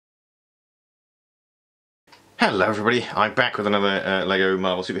Hello everybody, I'm back with another LEGO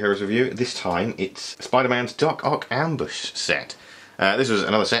Marvel Superheroes review. This time it's Spider-Man's Doc Ock Ambush set. This was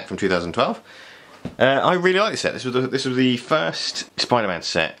another set from 2012. I really like this set. This was the first Spider-Man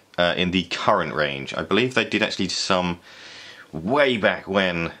set in the current range. I believe they did actually some way back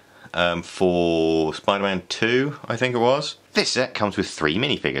when for Spider-Man 2, I think it was. This set comes with 3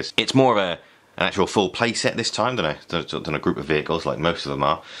 minifigures. It's more of an actual full play set this time than a group of vehicles like most of them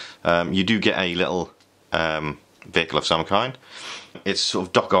are. You do get a little vehicle of some kind. It's sort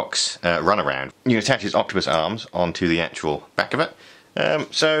of Doc Ock's runaround. You can attach his octopus arms onto the actual back of it,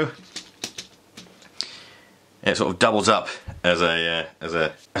 so it sort of doubles up as an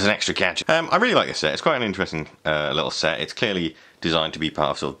extra gadget. I really like this set. It's quite an interesting little set. It's clearly designed to be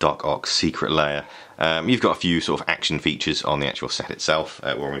part of sort of Doc Ock's secret lair. You've got a few sort of action features on the actual set itself,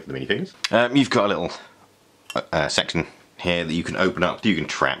 along with the minifigures. You've got a little section here that you can open up. You can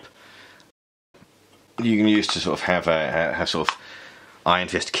trap. You can use to sort of have sort of Iron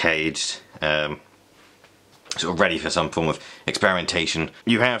Fist caged, sort of ready for some form of experimentation.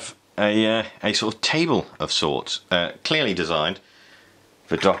 You have a sort of table of sorts, clearly designed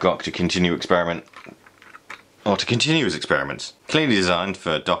for Doc Ock to continue experiment, or to continue his experiments. Clearly designed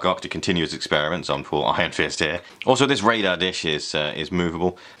for Doc Ock to continue his experiments on poor Iron Fist here. Also, this radar dish is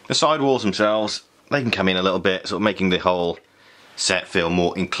movable. The side walls themselves, they can come in a little bit, sort of making the whole set feel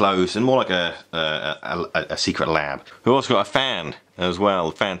more enclosed and more like a secret lab. We've also got a fan as well.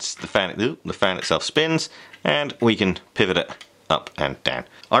 The fan itself spins, and we can pivot it up and down.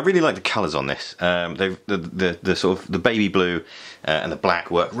 I really like the colours on this. The sort of the baby blue and the black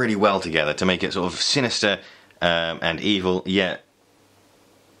work really well together to make it sort of sinister and evil, yet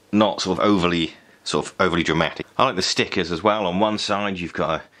not sort of overly dramatic. I like the stickers as well. On one side, you've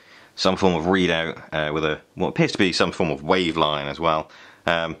got some form of readout with what appears to be some form of wave line as well.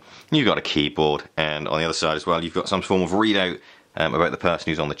 You've got a keyboard, and on the other side as well you've got some form of readout about the person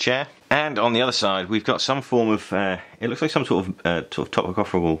who's on the chair. And on the other side we've got some form of, it looks like some sort of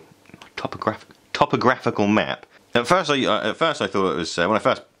topographical map. At first I thought it was, when I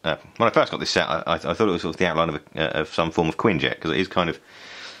first got this set, I thought it was sort of the outline of some form of Quinjet, because it is kind of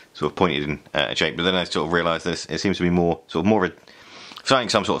sort of pointed in shape, but then I sort of realised this, it seems to be more showing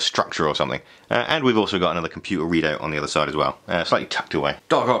some sort of structure or something. And we've also got another computer readout on the other side as well, slightly tucked away.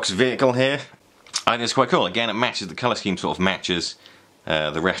 Doc Ock's vehicle here, I think it's quite cool. Again, it matches, the colour scheme sort of matches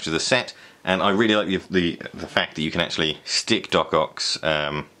the rest of the set, and I really like the fact that you can actually stick Doc Ock's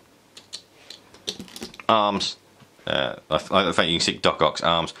arms. I like the fact you can stick Doc Ock's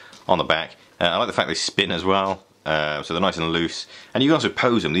arms on the back. I like the fact they spin as well, so they're nice and loose. And you can also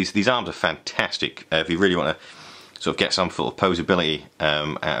pose them. These arms are fantastic if you really want to sort of get some sort of posability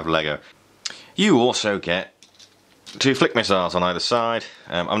out of LEGO. You also get 2 flick missiles on either side.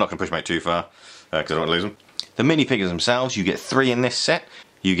 I'm not going to push them out too far because I don't want to lose them. The minifigures themselves, you get 3 in this set.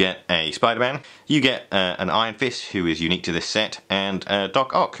 You get a Spider-Man, you get an Iron Fist, who is unique to this set, and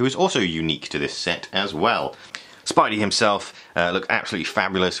Doc Ock, who is also unique to this set as well. Spidey himself looks absolutely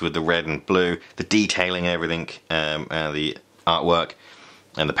fabulous with the red and blue, the detailing and everything, the artwork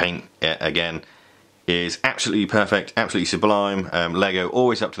and the paint again is absolutely perfect, absolutely sublime. LEGO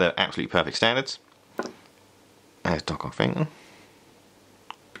always up to their absolutely perfect standards. There's Doc Ock thing.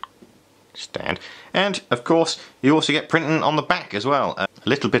 Stand. And of course you also get printing on the back as well. A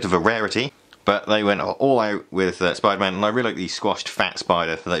little bit of a rarity, but they went all out with Spider-Man, and I really like the squashed fat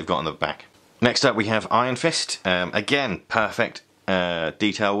spider that they've got on the back. Next up we have Iron Fist. Again, perfect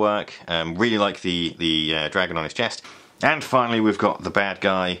detail work. Really like the dragon on his chest. And finally we've got the bad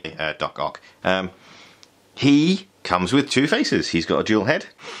guy, Doc Ock. He comes with 2 faces. He's got a dual head.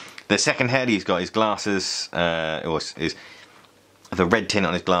 The second head, he's got his glasses, the red tint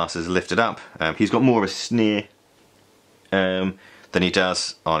on his glasses lifted up. He's got more of a sneer than he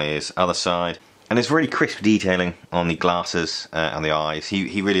does on his other side. And there's really crisp detailing on the glasses and the eyes.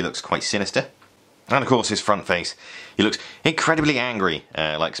 He really looks quite sinister. And of course his front face, he looks incredibly angry,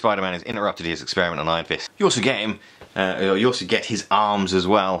 like Spider-Man has interrupted his experiment on Iron Fist. You also get him, you also get his arms as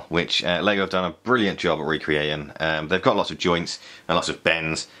well, which LEGO have done a brilliant job at recreating. They've got lots of joints and lots of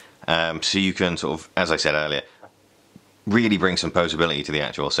bends, so you can sort of, as I said earlier, really bring some posability to the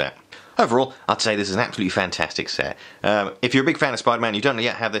actual set. Overall, I'd say this is an absolutely fantastic set. If you're a big fan of Spider-Man, you don't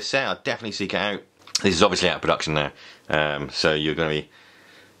yet have this set, I'd definitely seek it out. This is obviously out of production now, so you're going to be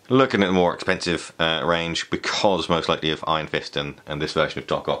looking at a more expensive range, because most likely of Iron Fist and this version of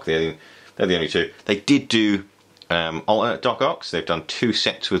Doc Ock. They're the only 2. They did do alternate Doc Ocks. They've done 2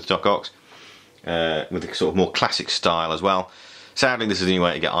 sets with Doc Ocks, with a sort of more classic style as well. Sadly, this is the only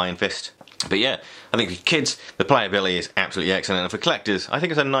way to get Iron Fist. But yeah, I think for kids, the playability is absolutely excellent, and for collectors, I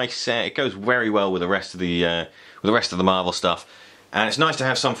think it's a nice set. It goes very well with the rest of the Marvel stuff, and it's nice to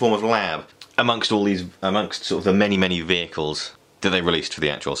have some form of lab amongst sort of the many vehicles that they released for the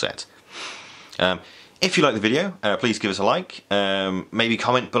actual set. If you like the video, please give us a like. Maybe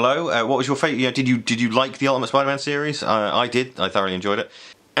comment below. What was your favourite? You know, did you like the Ultimate Spider-Man series? I did. I thoroughly enjoyed it.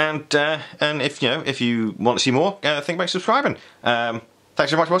 And if you want to see more, think about subscribing.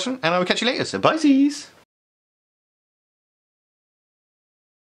 Thanks very much for watching, and I will catch you later. So bye-sies.